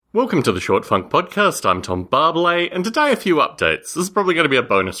Welcome to the Short Funk Podcast. I'm Tom Barbalet, and today a few updates. This is probably going to be a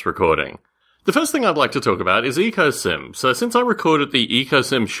bonus recording. The first thing I'd like to talk about is EcoSim. So since I recorded the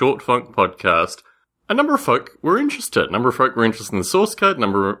EcoSim Short Funk Podcast, a number of folk were interested. A number of folk were interested in the source code, a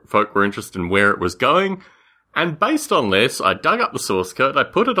number of folk were interested in where it was going, and based on this, I dug up the source code, I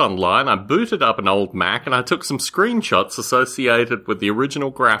put it online, I booted up an old Mac, and I took some screenshots associated with the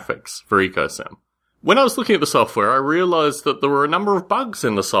original graphics for EcoSim. When I was looking at the software, I realized that there were a number of bugs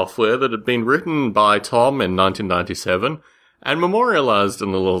in the software that had been written by Tom in 1997 and memorialized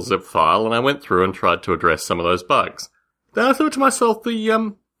in the little zip file, and I went through and tried to address some of those bugs. Then I thought to myself,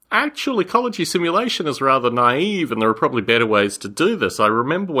 the actual ecology simulation is rather naive, and there are probably better ways to do this. I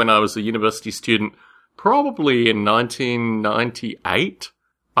remember when I was a university student, probably in 1998,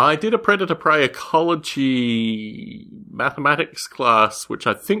 I did a predator-prey ecology mathematics class, which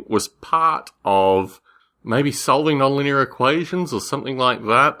I think was part of maybe solving nonlinear equations or something like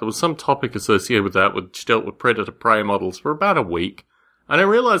that. There was some topic associated with that which dealt with predator-prey models for about a week. And I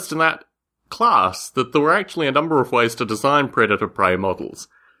realized in that class that there were actually a number of ways to design predator-prey models.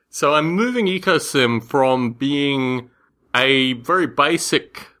 So I'm moving EcoSim from being a very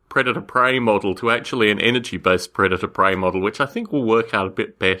basic predator-prey model to actually an energy-based predator-prey model, which I think will work out a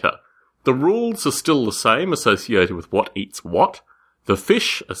bit better. The rules are still the same associated with what eats what. The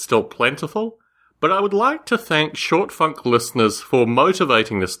fish are still plentiful. But I would like to thank Short Funk listeners for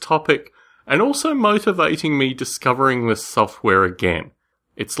motivating this topic and also motivating me discovering this software again.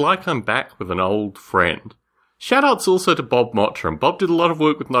 It's like I'm back with an old friend. Shoutouts also to Bob Mottram. Bob did a lot of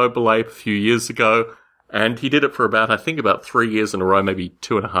work with Noble Ape a few years ago, and he did it for about 3 years in a row, maybe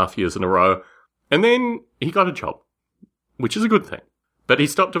 2.5 years in a row. And then he got a job, which is a good thing. But he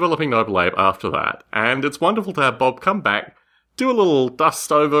stopped developing Noble Ape after that. And it's wonderful to have Bob come back, do a little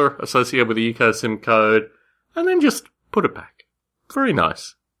dust over associated with the EcoSim code, and then just put it back. Very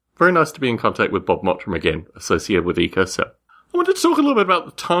nice. Very nice to be in contact with Bob Mottram again, associated with EcoSim. I wanted to talk a little bit about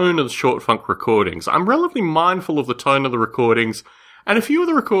the tone of the Short Funk recordings. I'm relatively mindful of the tone of the recordings, and a few of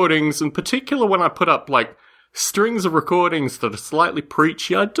the recordings, in particular when I put up, strings of recordings that are slightly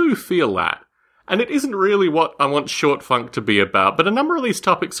preachy, I do feel that. And it isn't really what I want Short Funk to be about, but a number of these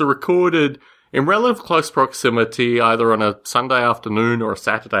topics are recorded in relative close proximity, either on a Sunday afternoon or a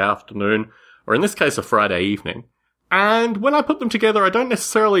Saturday afternoon, or in this case a Friday evening. And when I put them together, I don't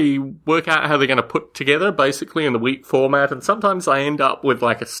necessarily work out how they're going to put together, basically in the week format, and sometimes I end up with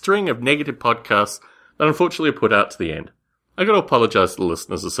a string of negative podcasts that unfortunately are put out to the end. I got to apologise to the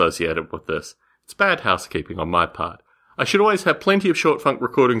listeners associated with this. It's bad housekeeping on my part. I should always have plenty of Short Funk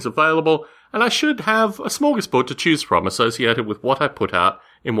recordings available, and I should have a smorgasbord to choose from associated with what I put out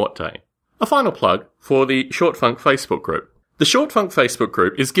in what day. A final plug for the Short Funk Facebook group. The Short Funk Facebook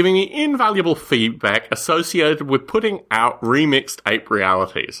group is giving me invaluable feedback associated with putting out remixed Ape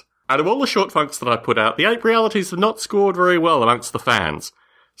Realities. Out of all the Short Funks that I put out, the Ape Realities have not scored very well amongst the fans.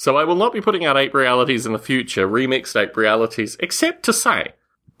 So I will not be putting out Ape Realities in the future, remixed Ape Realities, except to say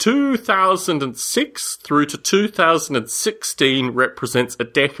 2006 through to 2016 represents a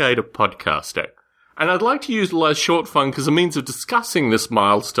decade of podcasting. And I'd like to utilise Short Funk as a means of discussing this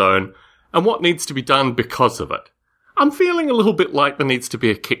milestone and what needs to be done because of it. I'm feeling a little bit like there needs to be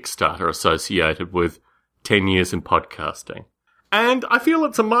a Kickstarter associated with 10 years in podcasting. And I feel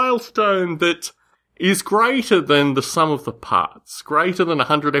it's a milestone that is greater than the sum of the parts, greater than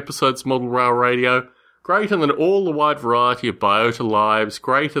 100 episodes of Model Rail Radio, greater than all the wide variety of Biota lives,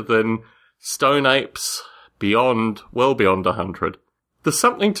 greater than Stone Apes well beyond 100. There's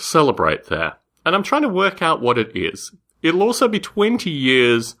something to celebrate there, and I'm trying to work out what it is. It'll also be 20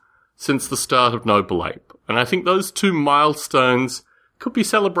 years since the start of Noble Ape, and I think those two milestones could be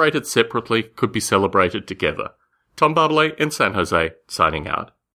celebrated separately, could be celebrated together. Tom Barbalet in San Jose, signing out.